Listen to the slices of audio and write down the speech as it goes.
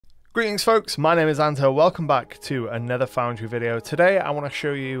Greetings folks, my name is Anto. Welcome back to another Foundry video. Today I want to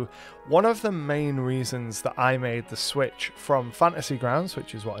show you one of the main reasons that I made the switch from Fantasy Grounds,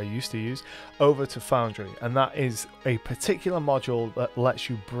 which is what I used to use, over to Foundry, and that is a particular module that lets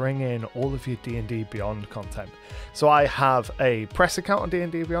you bring in all of your D&D Beyond content. So I have a press account on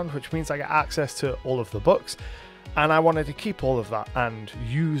D&D Beyond, which means I get access to all of the books. And I wanted to keep all of that and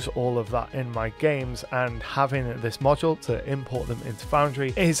use all of that in my games, and having this module to import them into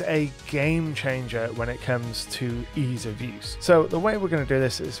Foundry is a game changer when it comes to ease of use. So the way we're going to do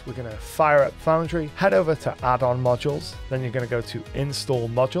this is we're going to fire up Foundry, head over to add-on modules, then you're going to go to install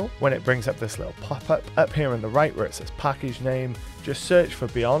module. When it brings up this little pop-up up here on the right where it says package name, just search for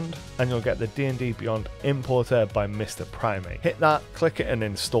Beyond and you'll get the D&D Beyond importer by Mr. Primate. Hit that, click it and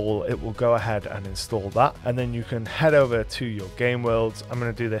install. It will go ahead and install that, and then you can head over to your game worlds. I'm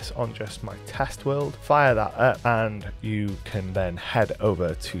going to do this on just my test world. Fire that up and you can then head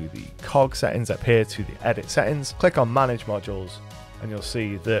over to the cog settings up here, to the edit settings. Click on manage modules, and you'll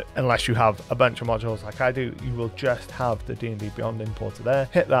see that unless you have a bunch of modules like I do, you will just have the D&D Beyond importer there.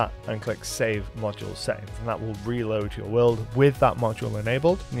 Hit that and click Save Module Settings, and that will reload your world with that module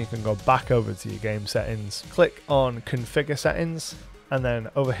enabled. And you can go back over to your game settings, click on Configure Settings, and then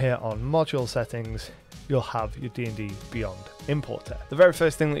over here on Module Settings, you'll have your D&D Beyond importer. The very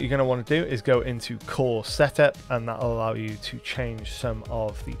first thing that you're going to want to do is go into Core Setup, and that'll allow you to change some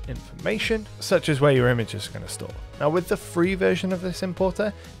of the information, such as where your image is going to store. Now with the free version of this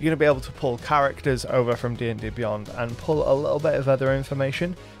importer, you're going to be able to pull characters over from D&D Beyond and pull a little bit of other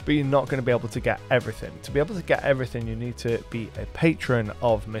information, but you're not going to be able to get everything. To be able to get everything, you need to be a patron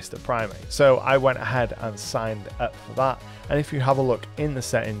of Mr. Primate. So I went ahead and signed up for that. And if you have a look in the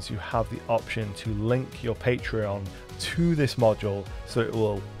settings, you have the option to link your Patreon to this module, so it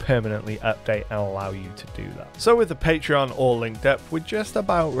will permanently update and allow you to do that. So with the Patreon all linked up, we're just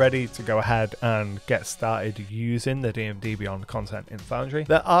about ready to go ahead and get started using the D&D Beyond content in Foundry.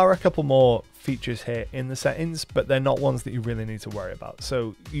 There are a couple more features here in the settings, but they're not ones that you really need to worry about.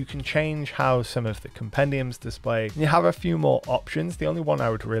 So you can change how some of the compendiums display. You have a few more options. The only one I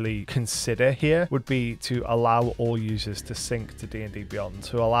would really consider here would be to allow all users to sync to D&D Beyond,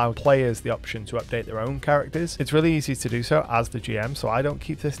 to allow players the option to update their own characters. It's really easy to do so as the GM, so I don't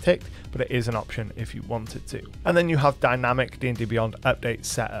keep this ticked, but it is an option if you wanted to. And then you have dynamic D&D Beyond update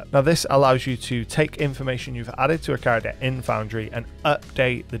setup. Now this allows you to take information you've added to a character in Foundry and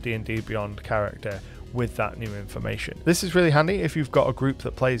update the D&D Beyond character with that new information. This is really handy if you've got a group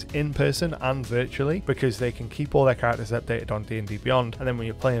that plays in person and virtually, because they can keep all their characters updated on D&D Beyond, and then when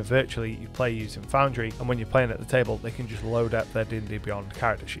you're playing virtually, you play using Foundry, and when you're playing at the table, they can just load up their D&D Beyond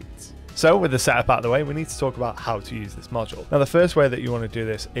character sheets. So with the setup out of the way, we need to talk about how to use this module. Now the first way that you want to do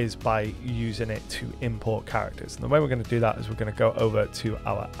this is by using it to import characters. And the way we're going to do that is we're going to go over to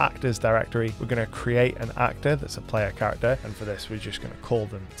our actors directory. We're going to create an actor that's a player character, and for this we're just going to call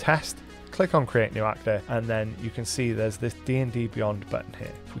them test. Click on create new actor, and then you can see there's this D&D Beyond button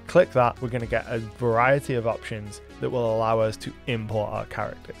here. If we click that, we're going to get a variety of options that will allow us to import our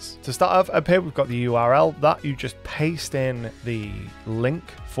characters. To start off, up here we've got the URL that you just paste in the link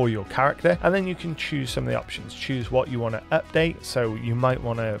for your character, and then you can choose some of the options. Choose what you want to update. So you might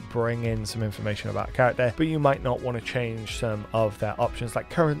want to bring in some information about a character, but you might not want to change some of their options like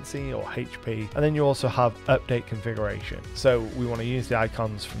currency or HP. And then you also have update configuration. So we want to use the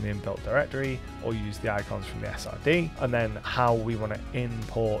icons from the inbuilt directory or use the icons from the SRD, and then how we want to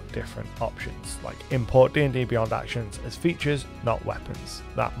import different options, like import D&D Beyond actions as features, not weapons.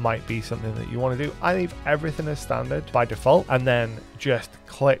 That might be something that you want to do. I leave everything as standard by default, and then just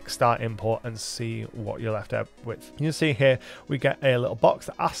click start import and see what you're left up with. You'll see here we get a little box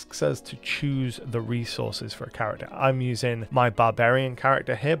that asks us to choose the resources for a character. I'm using my barbarian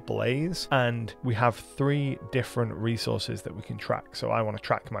character here, Blaze, and we have 3 different resources that we can track. So I want to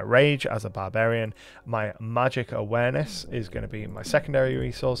track my rage as a barbarian, my magic awareness is going to be my secondary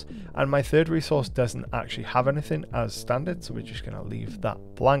resource, and my third resource doesn't actually have anything as standard, so we're just going to leave that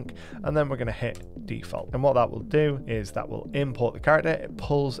blank, and then we're going to hit default. And what that will do is that will import the character. It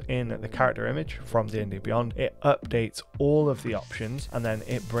pulls in the character image from D&D Beyond, it updates all of the options, and then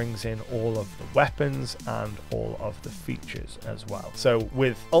it brings in all of the weapons and all of the features as well. So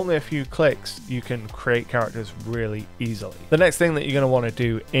with only a few clicks, you can create characters really easily. The next thing that you're going to want to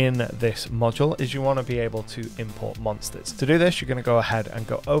do in this module is you want to be able to import monsters. To do this, you're going to go ahead and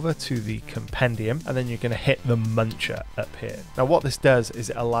go over to the compendium, and then you're going to hit the muncher up here. Now what this does is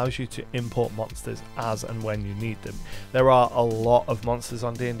it allows you to import monsters as and when you need them. There are a lot of monsters monsters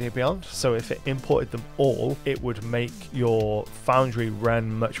on D&D Beyond, so if it imported them all, it would make your Foundry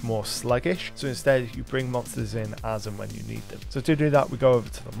run much more sluggish. So instead, you bring monsters in as and when you need them. So to do that, we go over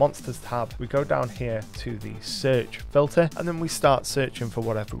to the Monsters tab, we go down here to the Search filter, and then we start searching for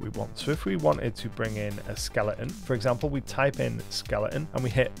whatever we want. So if we wanted to bring in a skeleton, for example, we type in skeleton and we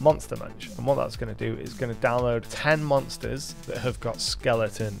hit Monster Munch, and what that's going to do is going to download 10 monsters that have got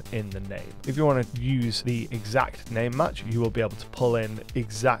skeleton in the name. If you want to use the exact name match, you will be able to pull in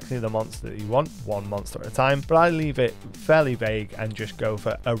exactly the monster that you want, one monster at a time, but I leave it fairly vague and just go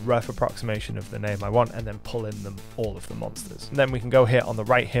for a rough approximation of the name I want, and then pull in all of the monsters. And then we can go here on the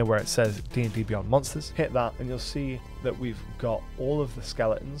right here where it says D&D Beyond Monsters, hit that, and you'll see that we've got all of the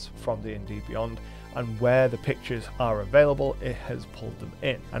skeletons from D&D Beyond, and where the pictures are available, it has pulled them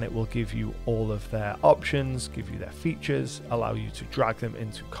in, and it will give you all of their options, give you their features, allow you to drag them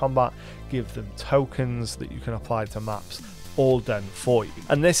into combat, give them tokens that you can apply to maps, all done for you.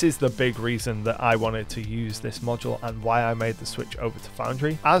 And this is the big reason that I wanted to use this module and why I made the switch over to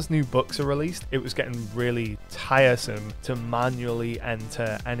Foundry. As new books are released, it was getting really tiresome to manually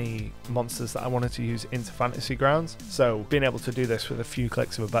enter any monsters that I wanted to use into Fantasy Grounds. So being able to do this with a few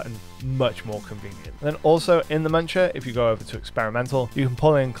clicks of a button, much more convenient. And then also in the Muncher, if you go over to Experimental, you can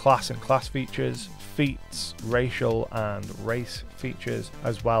pull in class and class features, feats, racial and race features,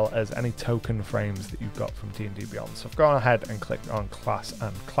 as well as any token frames that you've got from D&D Beyond. So I've gone ahead and clicked on class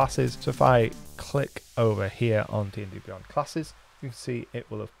and classes. So if I click over here on D&D Beyond classes, you can see it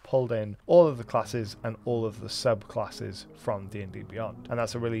will have pulled in all of the classes and all of the subclasses from D&D Beyond. And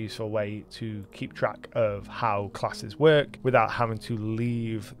that's a really useful way to keep track of how classes work without having to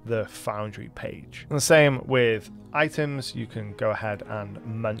leave the Foundry page. And the same with items, you can go ahead and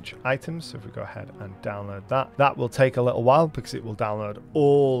munch items. So if we go ahead and download that, that will take a little while because it will download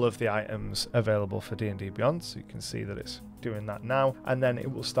all of the items available for D&D Beyond. So you can see that it's doing that now, and then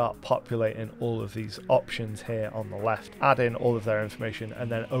it will start populating all of these options here on the left, add in all of their information, and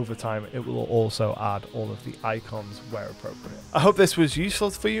then over time it will also add all of the icons where appropriate. I hope this was useful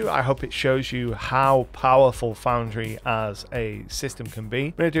for you. I hope it shows you how powerful Foundry as a system can be.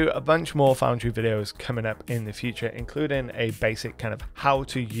 I'm going to do a bunch more Foundry videos coming up in the future, including a basic kind of how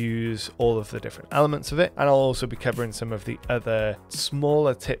to use all of the different elements of it, and I'll also be covering some of the other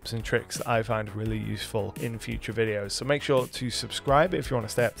smaller tips and tricks that I find really useful in future videos. So make sure to subscribe if you want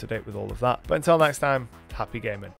to stay up to date with all of that. But until next time, happy gaming.